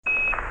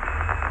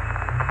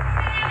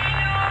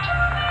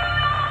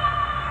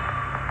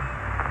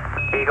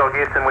Eagle,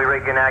 Houston, we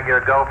read you now. You're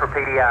a go for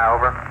PDI,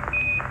 over.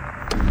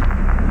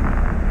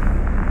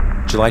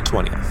 July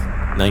 20th,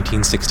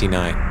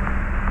 1969.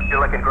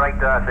 You're looking great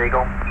to us,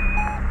 Eagle.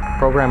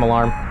 Program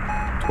alarm.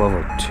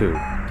 1202.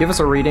 Give us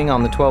a reading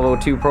on the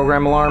 1202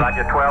 program alarm.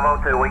 Roger,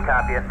 1202, we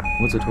copy it.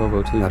 What's a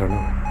 1202? I don't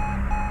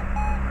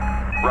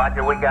know.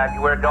 Roger, we got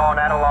you. We're going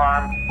at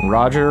alarm.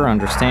 Roger,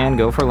 understand,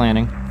 go for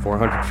landing.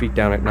 400 feet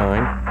down at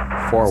 9.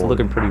 It's Forward.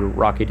 looking pretty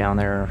rocky down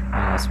there.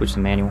 Switch the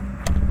manual.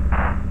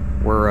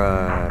 We're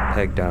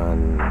pegged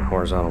on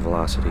horizontal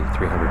velocity,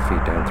 300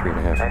 feet down,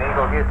 3.5. And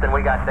Eagle, Houston,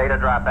 we got data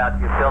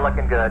dropout. You're still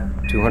looking good.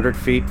 200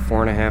 feet,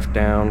 4.5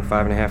 down,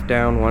 5.5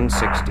 down,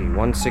 160,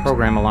 160.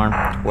 Program alarm.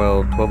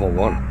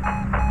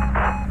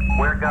 1201.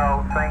 We're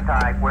go, same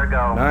type, we're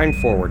go. 9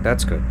 forward,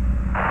 that's good.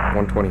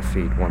 120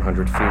 feet,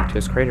 100 feet.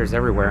 There's craters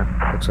everywhere.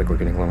 Looks like we're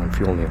getting low on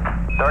fuel, Neil.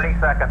 30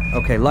 seconds.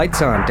 Okay,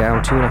 lights on,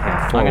 down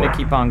 2.5. Forward. I'm gonna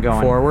keep on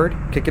going. Forward,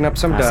 kicking up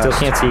some I dust. still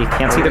can't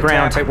see the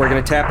ground. We're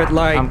gonna tap it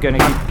light. I'm gonna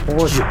keep.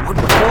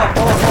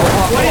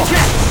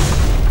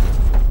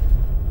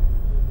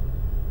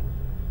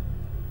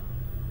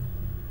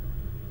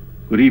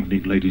 Good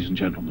evening, ladies and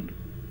gentlemen.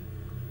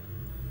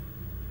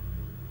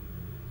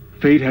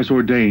 Fate has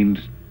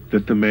ordained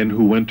that the men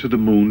who went to the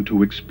moon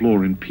to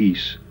explore in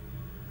peace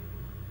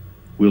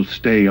will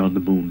stay on the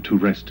moon to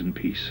rest in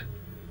peace.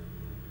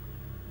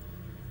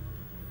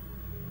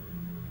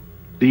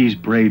 These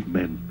brave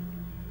men,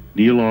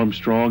 Neil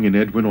Armstrong and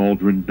Edwin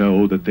Aldrin,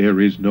 know that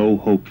there is no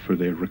hope for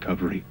their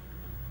recovery.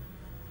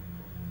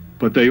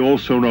 But they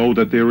also know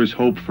that there is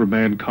hope for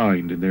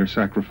mankind in their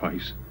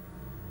sacrifice.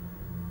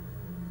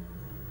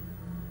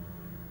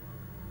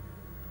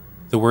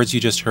 The words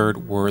you just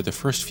heard were the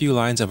first few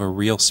lines of a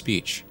real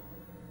speech.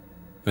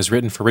 It was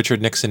written for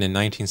Richard Nixon in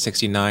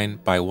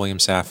 1969 by William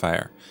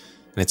Safire,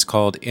 and it's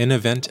called In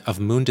Event of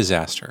Moon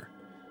Disaster.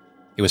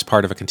 It was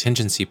part of a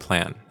contingency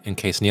plan in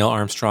case Neil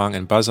Armstrong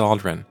and Buzz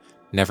Aldrin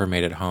never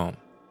made it home.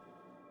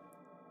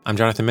 I'm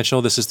Jonathan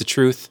Mitchell, this is The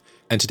Truth,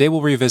 and today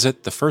we'll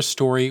revisit the first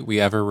story we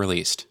ever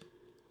released,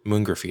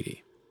 Moon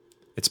Graffiti.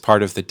 It's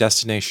part of the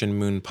Destination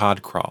Moon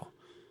Pod Crawl,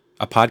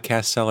 a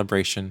podcast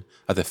celebration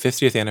of the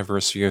 50th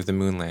anniversary of the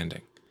moon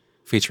landing,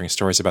 featuring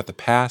stories about the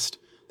past,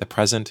 the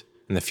present,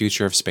 and the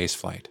future of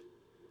spaceflight.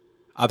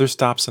 Other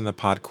stops on the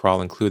pod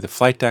crawl include the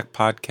Flight Deck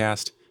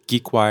podcast,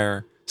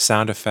 GeekWire,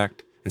 Sound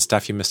Effect, and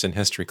Stuff You Missed in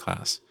History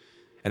Class.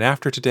 And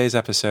after today's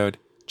episode,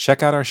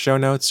 check out our show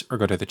notes or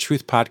go to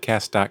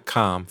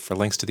thetruthpodcast.com for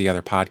links to the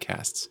other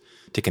podcasts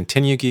to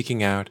continue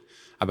geeking out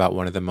about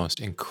one of the most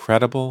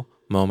incredible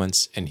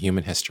moments in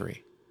human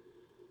history,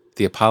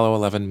 the Apollo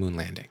 11 moon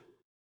landing.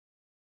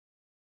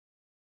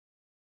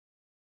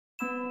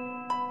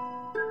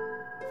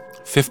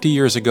 "50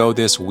 years ago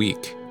this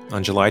week,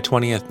 on July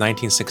 20th,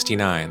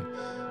 1969,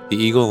 the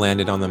Eagle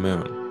landed on the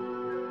moon.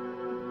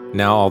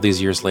 Now, all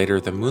these years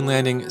later, the moon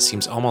landing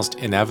seems almost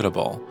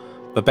inevitable,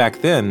 but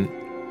back then,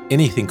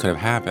 anything could have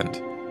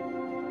happened.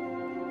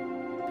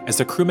 As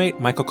their crewmate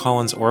Michael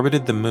Collins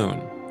orbited the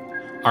moon,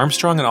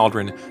 Armstrong and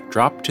Aldrin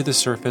dropped to the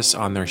surface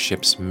on their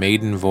ship's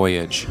maiden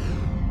voyage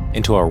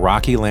into a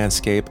rocky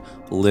landscape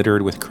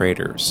littered with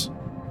craters,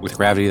 with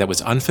gravity that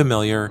was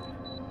unfamiliar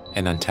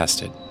and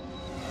untested.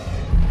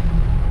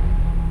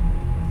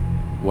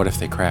 What if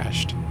they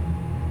crashed?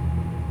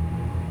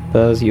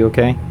 Buzz, you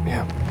okay?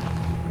 Yeah.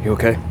 You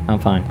okay? I'm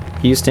fine.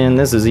 Houston,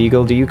 this is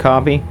Eagle. Do you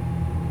copy?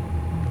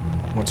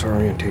 What's our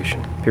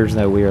orientation? Appears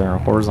that we are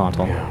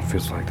horizontal. Yeah,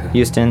 feels like that.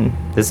 Houston,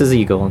 this is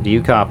Eagle. Do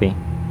you copy?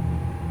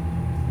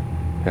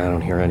 I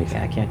don't hear anything.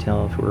 Yeah, I can't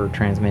tell if we're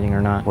transmitting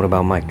or not. What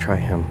about Mike? Try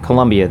him.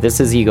 Columbia, this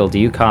is Eagle. Do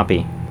you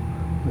copy?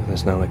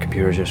 That's not like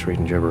computer's just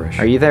reading gibberish.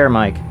 Are you there,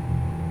 Mike?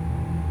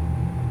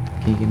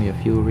 Can you give me a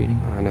fuel reading?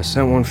 And I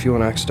sent one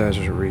fuel and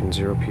oxidizers are reading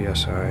 0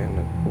 psi.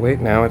 Wait,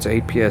 now it's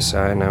 8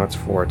 psi, now it's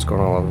 4. It's going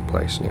all over the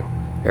place.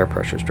 Air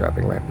pressure's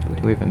dropping rapidly.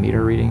 Do we have a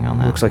meter reading on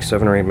that? Looks like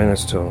 7 or 8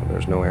 minutes till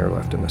there's no air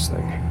left in this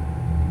thing.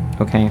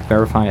 Okay,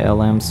 verify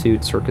LM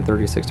suit circuit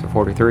 36 to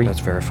 43. That's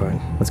verified.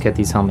 Let's get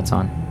these helmets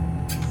on.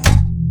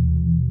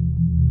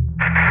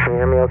 Can you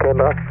hear me okay,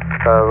 Buck?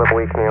 A little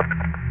weak, Neil.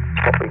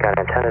 We got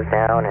antennas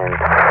down and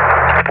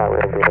not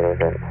real good, is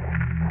it?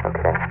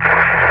 Okay.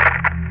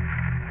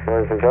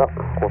 Yours is up.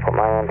 We'll put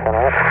my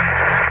antenna up.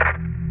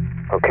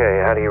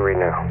 Okay, how do you read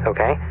now?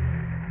 Okay.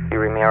 You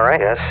read me all right?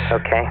 Yes.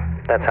 Okay.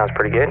 That sounds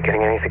pretty good.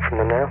 Getting anything from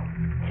them now?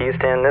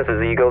 Houston, this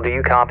is Eagle. Do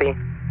you copy?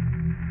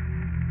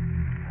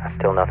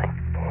 Still nothing.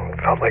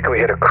 Felt like we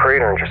hit a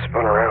crater and just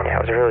spun around. Yeah,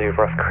 it was a really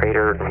rough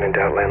crater. When in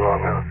doubt, land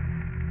long, huh?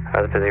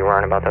 I was busy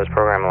worrying about those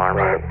program alarms.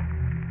 Right.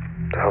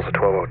 The hell's a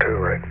 1202,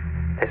 right?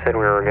 They said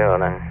we were go,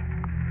 then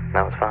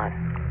that was fine.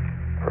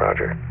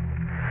 Roger.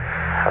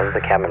 How's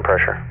the cabin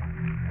pressure?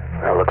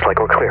 Well, looks like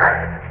we're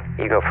clear.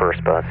 You go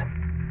first, Buzz.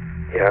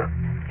 Yeah?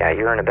 Yeah,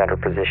 you're in a better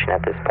position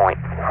at this point.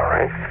 All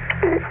right.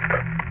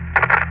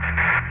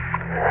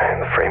 Alright,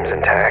 the frame's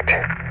intact.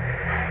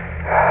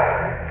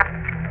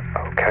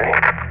 Okay.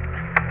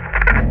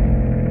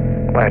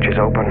 Latch is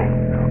open.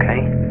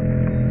 Okay.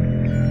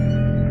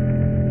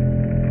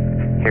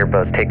 Here,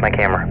 Buzz, take my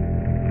camera.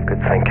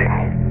 Good thinking.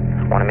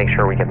 Want to make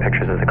sure we get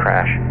pictures of the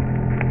crash.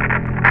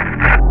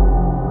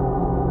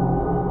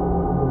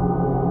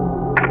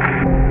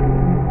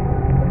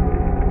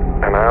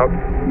 I'm out.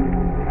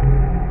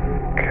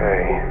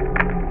 Okay.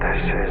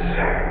 This is...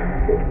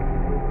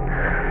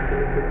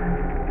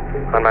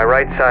 On my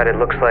right side, it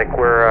looks like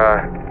we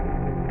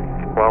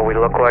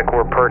look like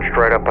we're perched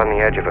right up on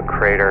the edge of a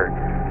crater.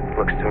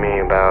 Looks to me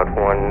about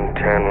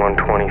 110,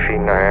 120 feet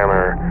in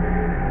diameter.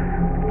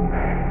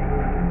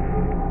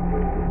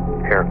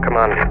 Here, come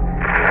on.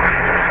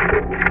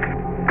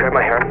 Grab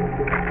my hair.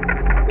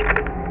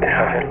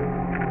 Yeah.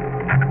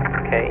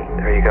 Okay,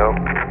 there you go.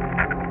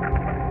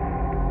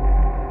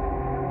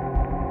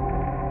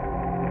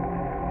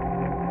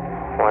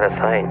 What a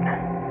sight.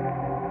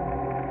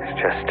 It's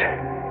just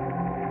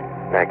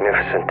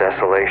magnificent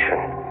desolation.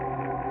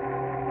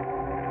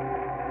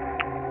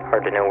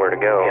 Hard to know where to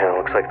go. Yeah, it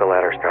looks like the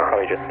ladder's gone.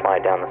 Probably just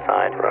slide down the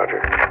side.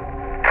 Roger.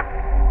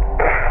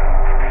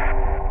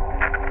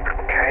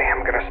 Okay,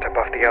 I'm gonna step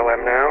off the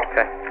LM now.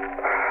 Okay.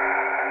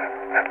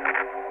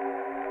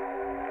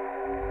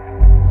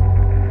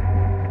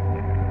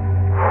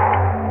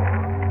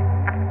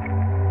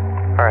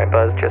 Alright,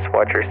 Buzz, just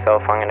watch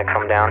yourself. I'm gonna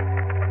come down.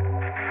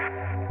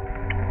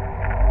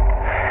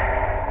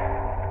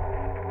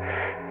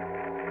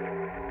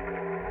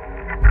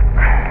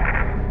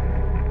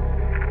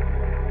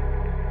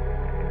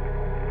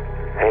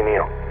 Hey,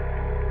 Neil.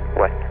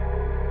 What?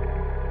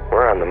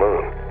 We're on the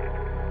moon.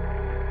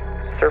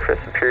 Surface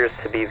appears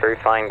to be very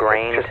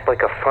fine-grained. It's just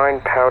like a fine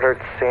powdered,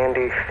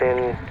 sandy,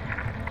 thin...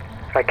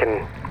 I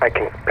can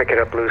pick it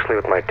up loosely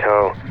with my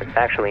toe. It's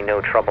actually no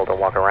trouble to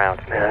walk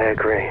around. Yeah, I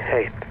agree.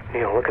 Hey,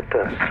 Neil, look at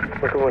this.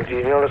 Look at what... Do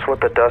you notice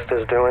what the dust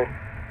is doing?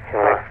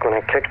 When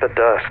I kick the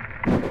dust...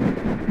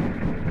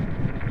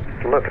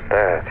 Look at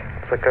that.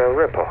 It's like a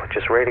ripple. It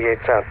just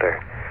radiates out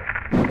there.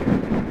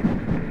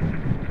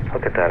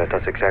 Look at that. It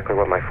does exactly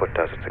what my foot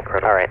does. It's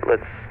incredible. Alright,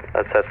 let's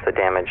assess the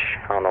damage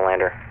on the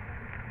lander.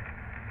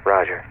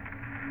 Roger.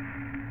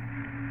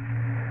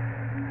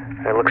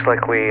 It looks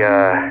like we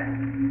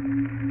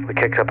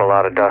kicked up a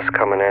lot of dust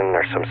coming in.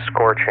 There's some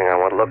scorching on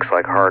what looks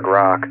like hard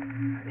rock.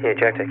 The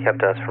ejecta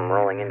kept us from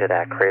rolling into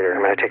that crater.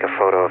 I'm going to take a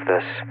photo of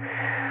this.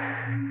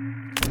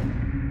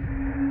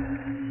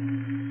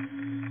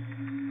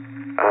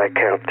 I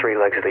count 3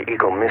 legs of the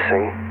eagle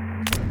missing.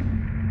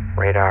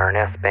 Radar and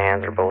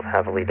S-bands are both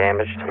heavily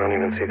damaged. I don't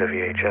even see the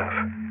VHF.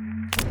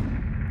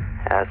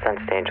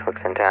 Sense stage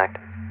looks intact.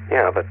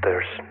 Yeah, but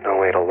there's no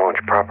way to launch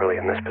properly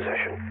in this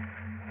position.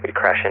 We'd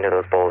crash into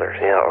those boulders.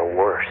 Yeah, or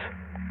worse.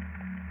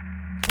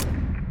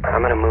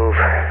 I'm gonna move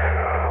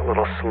a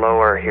little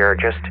slower here.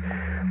 Just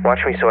watch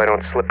me so I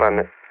don't slip on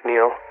the...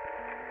 Neil?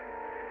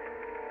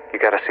 You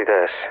gotta see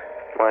this.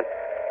 What?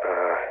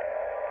 Oh,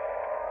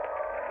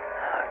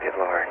 good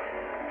Lord.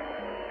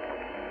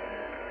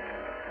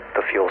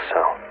 The fuel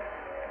cell.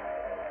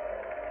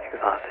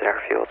 Exhausted our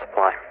fuel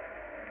supply.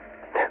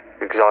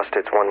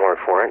 Exhausted's one word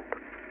for it.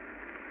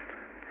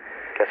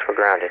 Guess we're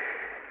grounded.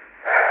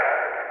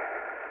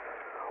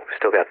 We've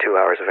still got 2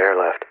 hours of air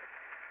left.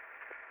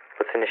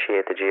 Let's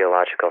initiate the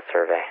geological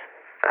survey.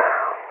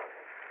 Oh,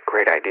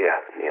 great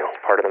idea, Neil. It's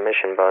part of the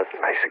mission, Buzz.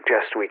 I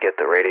suggest we get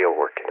the radio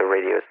working. The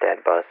radio's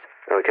dead, Buzz.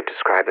 And we could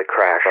describe the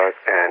crash Buzz.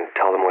 and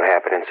tell them what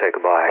happened and say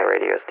goodbye. The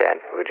radio's dead.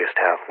 We just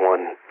have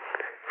one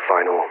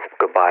final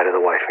goodbye to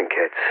the wife and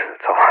kids.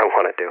 That's all I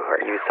want to do.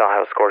 You saw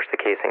how scorched the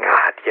casing is.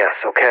 God, yes,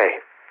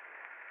 okay.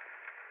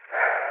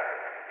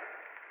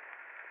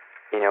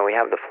 You know, we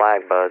have the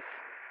flag, Buzz.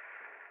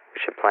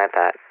 We should plant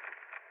that.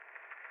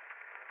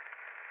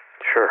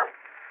 Sure.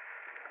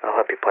 I'll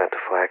help you plant the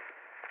flag.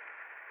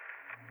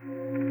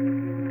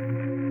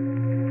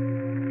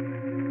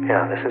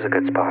 Yeah, this is a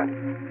good spot. See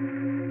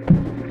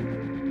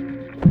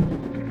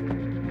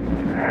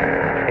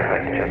if I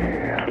can just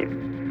keep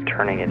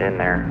turning it in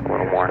there a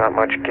little more. There's not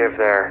much give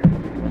there.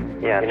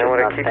 Yeah, you know what?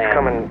 It keeps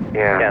coming.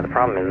 Yeah. Yeah, the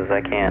problem is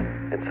I can't.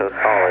 It's so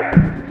solid.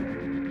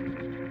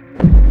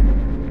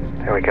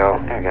 There we go.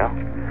 There you go.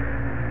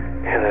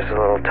 Yeah, there's a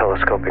little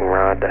telescoping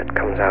rod that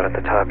comes out at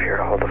the top here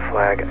to hold the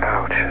flag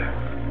out.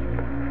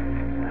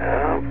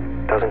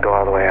 Doesn't go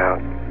all the way out.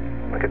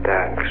 Look at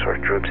that. It sort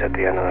of droops at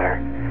the end of there.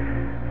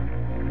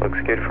 Looks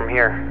good from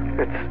here.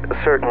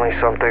 It's certainly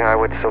something I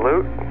would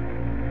salute.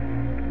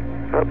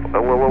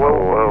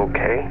 Whoa.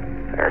 Okay.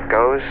 There it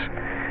goes.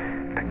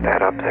 Pick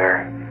that up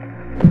there.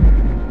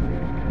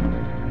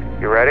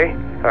 You ready?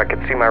 I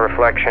can see my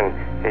reflection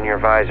in your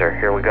visor.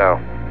 Here we go.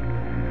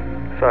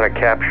 So to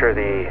capture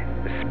the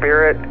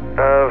spirit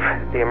of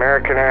the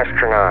American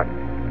astronaut.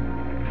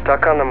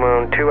 Stuck on the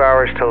moon, 2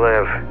 hours to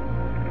live.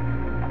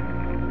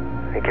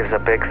 He gives a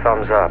big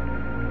thumbs up.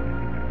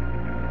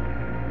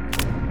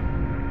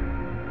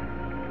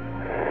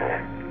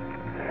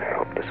 I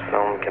hope this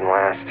film can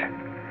last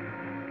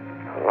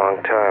a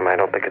long time. I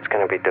don't think it's going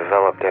to be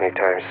developed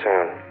anytime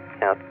soon.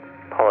 Yeah,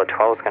 Apollo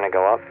 12 is going to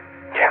go up.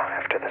 Yeah,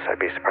 after this, I'd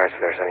be surprised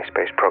if there's any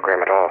space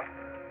program at all.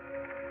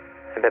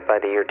 I bet by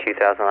the year 2000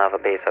 they'll have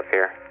a base up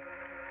here.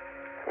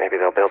 Maybe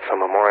they'll build some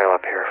memorial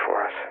up here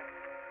for us.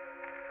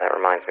 That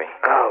reminds me.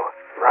 Oh,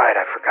 right,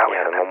 I forgot.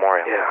 Yeah, the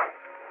memorial. Yeah.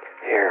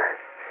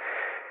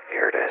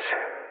 Here it is.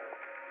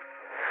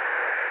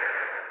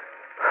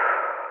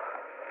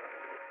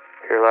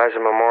 Here lies a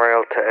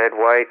memorial to Ed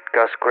White,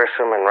 Gus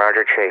Grissom, and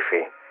Roger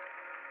Chafee.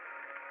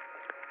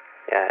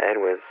 Yeah, he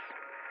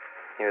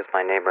was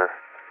my neighbor.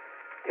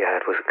 Yeah,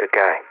 Ed was a good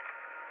guy.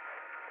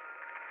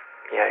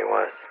 Yeah, he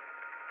was.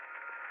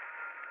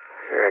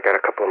 Here, I got a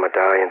couple of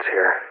medallions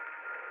here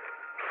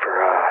for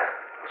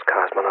those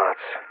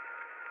cosmonauts.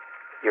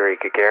 Yuri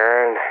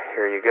Gagarin,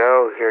 here you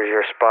go. Here's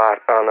your spot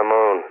on the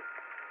moon.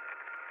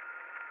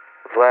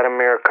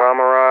 Vladimir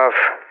Komarov,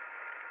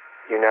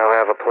 you now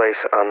have a place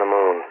on the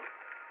moon.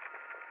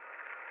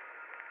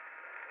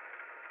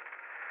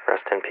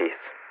 Rest in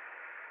peace.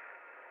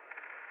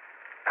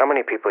 How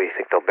many people you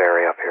think they'll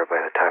bury up here by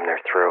the time they're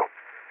through?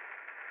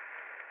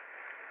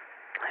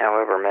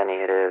 However many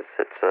it is,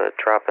 it's a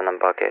drop in the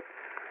bucket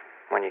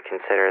when you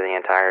consider the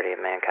entirety of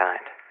mankind.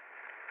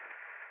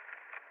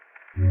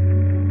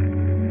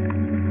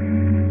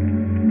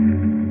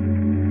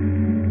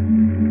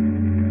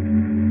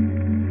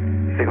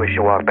 You think we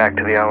should walk back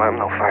to the LM?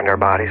 They'll find our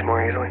bodies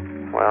more easily?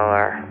 Well,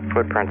 our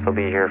footprints will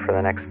be here for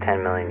the next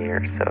 10 million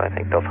years, so I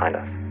think they'll find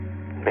us.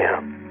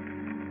 Yeah.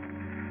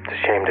 It's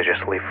a shame to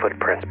just leave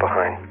footprints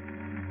behind.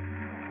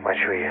 Why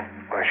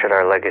should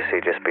our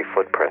legacy just be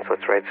footprints?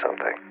 Let's write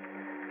something.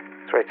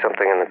 Let's write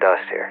something in the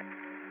dust here.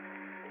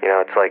 You know,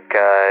 it's like,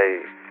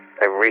 I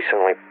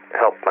recently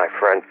helped my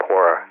friend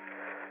pour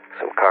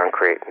some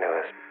concrete into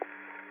his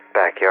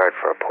backyard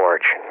for a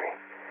porch, and we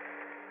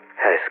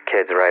had his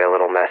kids write a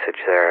little message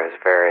there. It's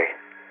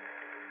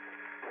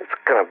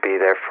gonna be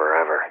there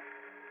forever.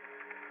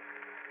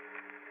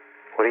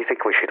 What do you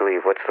think we should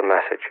leave? What's the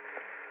message?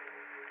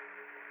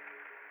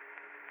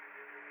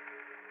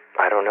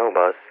 I don't know,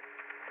 Buzz.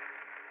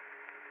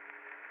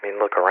 I mean,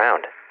 look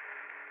around.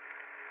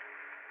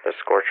 There's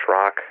scorched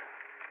rock.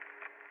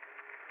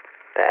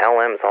 The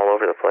LM's all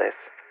over the place.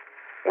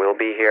 We'll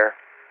be here.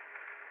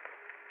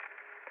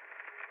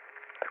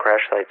 The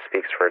crash site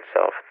speaks for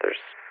itself.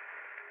 There's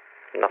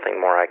nothing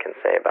more I can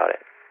say about it.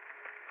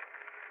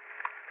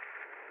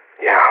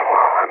 Yeah,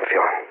 well, I'm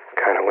feeling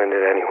kind of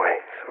winded anyway,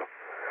 so...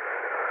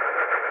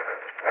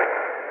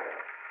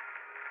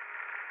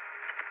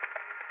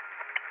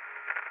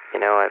 You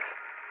know, I've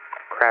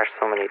crashed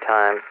so many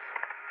times.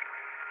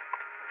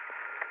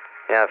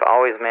 Yeah, I've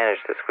always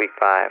managed to squeak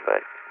by,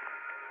 but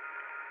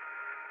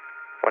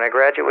when I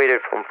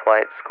graduated from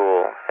flight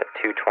school at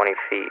 220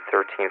 feet,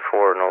 13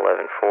 forward and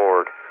 11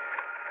 forward,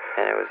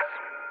 and it was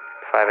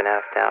 5.5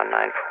 down,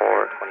 9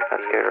 forward,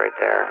 that's good right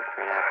there.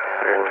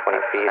 120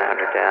 feet,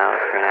 100 down,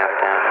 3.5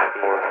 down,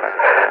 9 forward, 5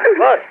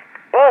 down.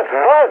 Buzz!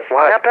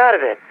 What? Snap out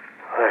of it.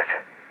 What?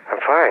 I'm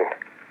fine.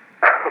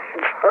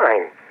 I'm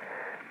fine.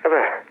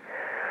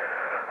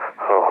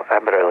 I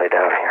better lay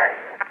down here.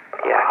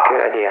 Yeah,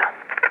 good idea.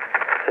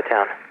 Sit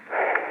down.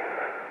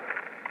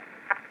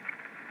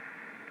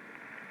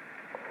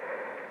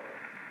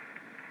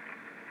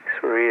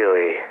 It's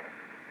really,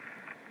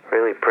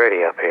 really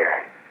pretty up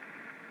here.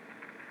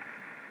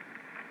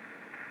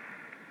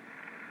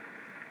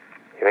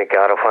 You think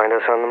God will find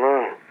us on the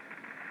moon?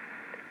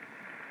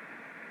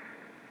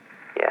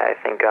 Yeah, I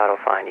think God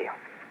will find you.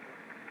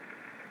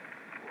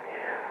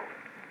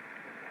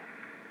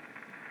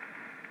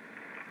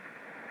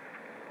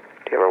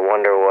 Do you ever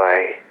wonder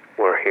why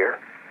we're here?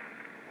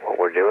 What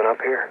we're doing up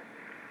here?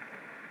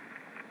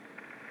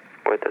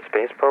 With the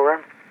space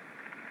program?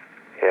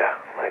 Yeah,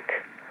 like...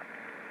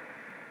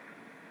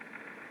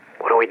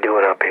 What are we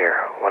doing up here?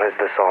 What does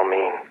this all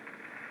mean?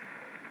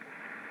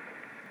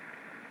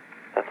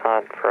 That's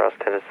not for us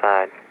to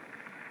decide.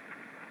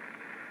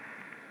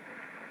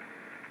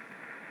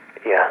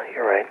 Yeah,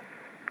 you're right.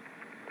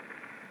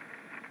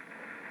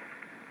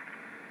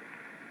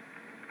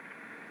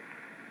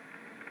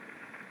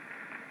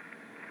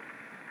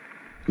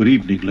 Good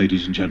evening,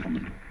 ladies and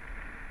gentlemen.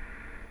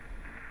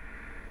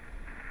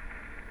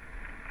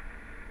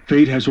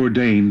 Fate has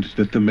ordained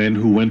that the men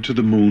who went to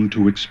the moon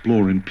to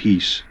explore in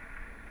peace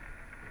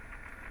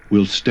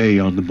will stay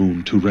on the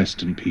moon to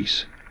rest in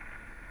peace.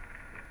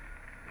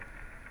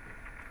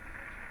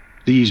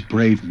 These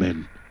brave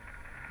men,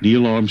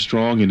 Neil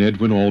Armstrong and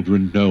Edwin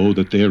Aldrin, know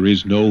that there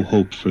is no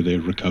hope for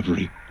their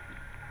recovery.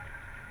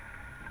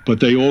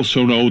 But they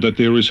also know that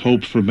there is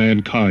hope for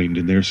mankind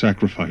in their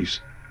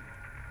sacrifice.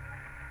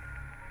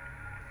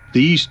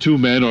 These two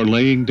men are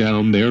laying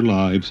down their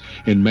lives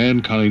in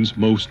mankind's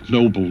most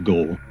noble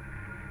goal,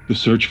 the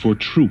search for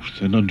truth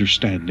and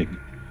understanding.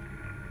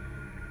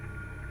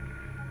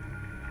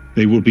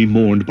 They will be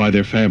mourned by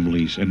their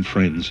families and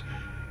friends.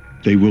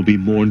 They will be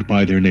mourned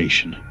by their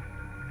nation.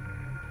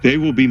 They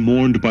will be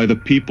mourned by the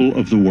people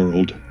of the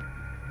world.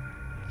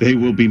 They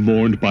will be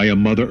mourned by a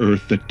Mother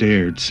Earth that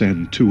dared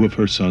send two of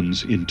her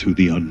sons into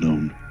the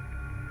unknown.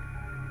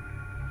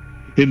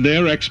 In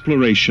their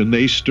exploration,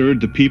 they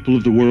stirred the people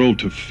of the world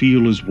to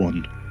feel as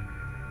one.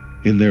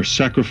 In their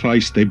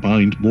sacrifice, they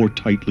bind more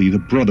tightly the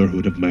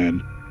brotherhood of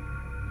man.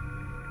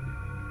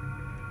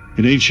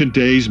 In ancient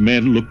days,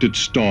 men looked at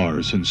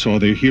stars and saw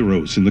their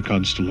heroes in the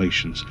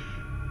constellations.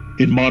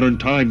 In modern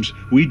times,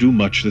 we do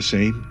much the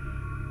same.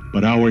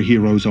 but our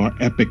heroes are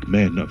epic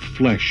men of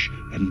flesh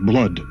and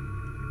blood.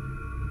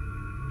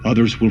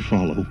 Others will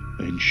follow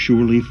and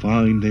surely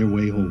find their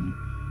way home.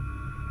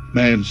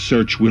 Man's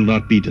search will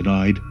not be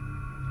denied,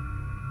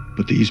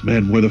 but these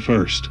men were the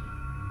first,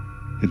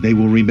 and they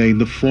will remain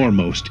the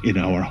foremost in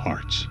our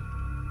hearts.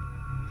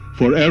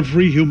 For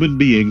every human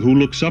being who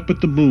looks up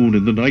at the moon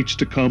in the nights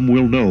to come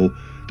will know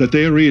that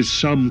there is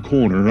some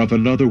corner of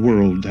another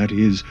world that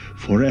is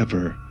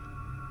forever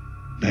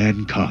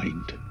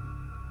mankind.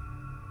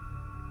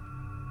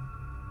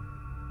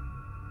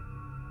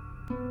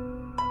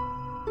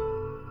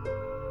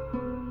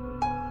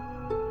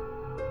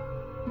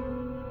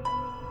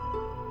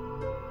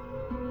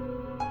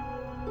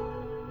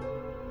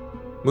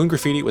 Moon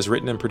Graffiti was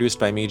written and produced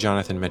by me,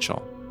 Jonathan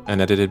Mitchell,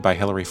 and edited by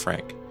Hilary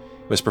Frank.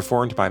 It was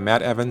performed by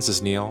Matt Evans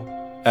as Neil,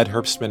 Ed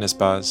Herbstman as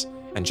Buzz,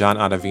 and John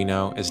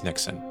Ottavino as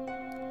Nixon.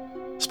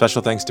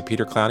 Special thanks to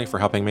Peter Clowney for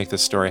helping make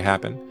this story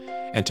happen,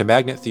 and to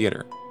Magnet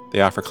Theater.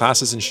 They offer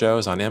classes and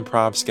shows on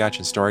improv, sketch,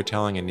 and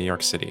storytelling in New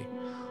York City.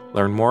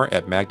 Learn more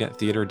at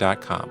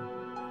magnettheater.com.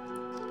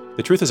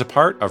 The Truth is a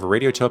part of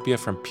Radiotopia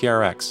from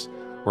PRX.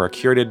 We're a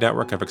curated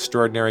network of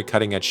extraordinary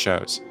cutting-edge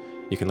shows.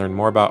 You can learn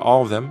more about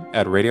all of them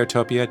at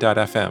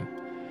radiotopia.fm.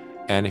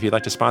 And if you'd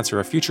like to sponsor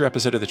a future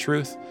episode of The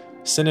Truth,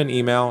 send an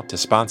email to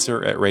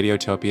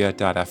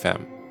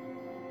sponsor@radiotopia.fm.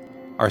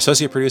 Our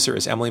associate producer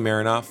is Emily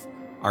Marinoff.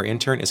 Our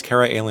intern is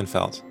Kara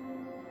Ehlenfeld.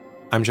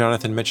 I'm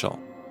Jonathan Mitchell,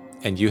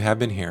 and you have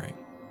been hearing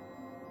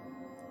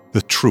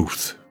The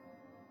Truth.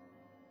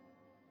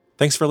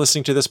 Thanks for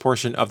listening to this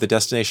portion of the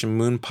Destination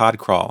Moon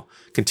Podcrawl.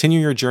 Continue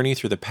your journey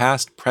through the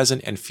past,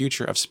 present, and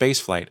future of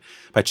spaceflight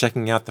by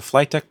checking out the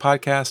Flight Deck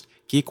Podcast,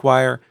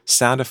 GeekWire,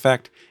 Sound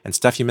Effect, and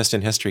Stuff You Missed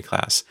in History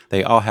Class.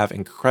 They all have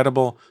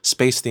incredible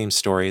space-themed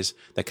stories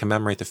that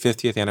commemorate the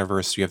 50th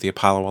anniversary of the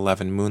Apollo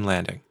 11 moon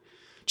landing.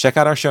 Check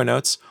out our show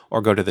notes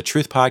or go to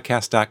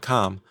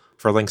thetruthpodcast.com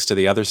for links to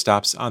the other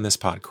stops on this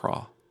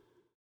podcrawl.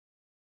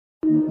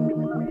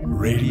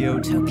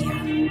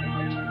 Radiotopia.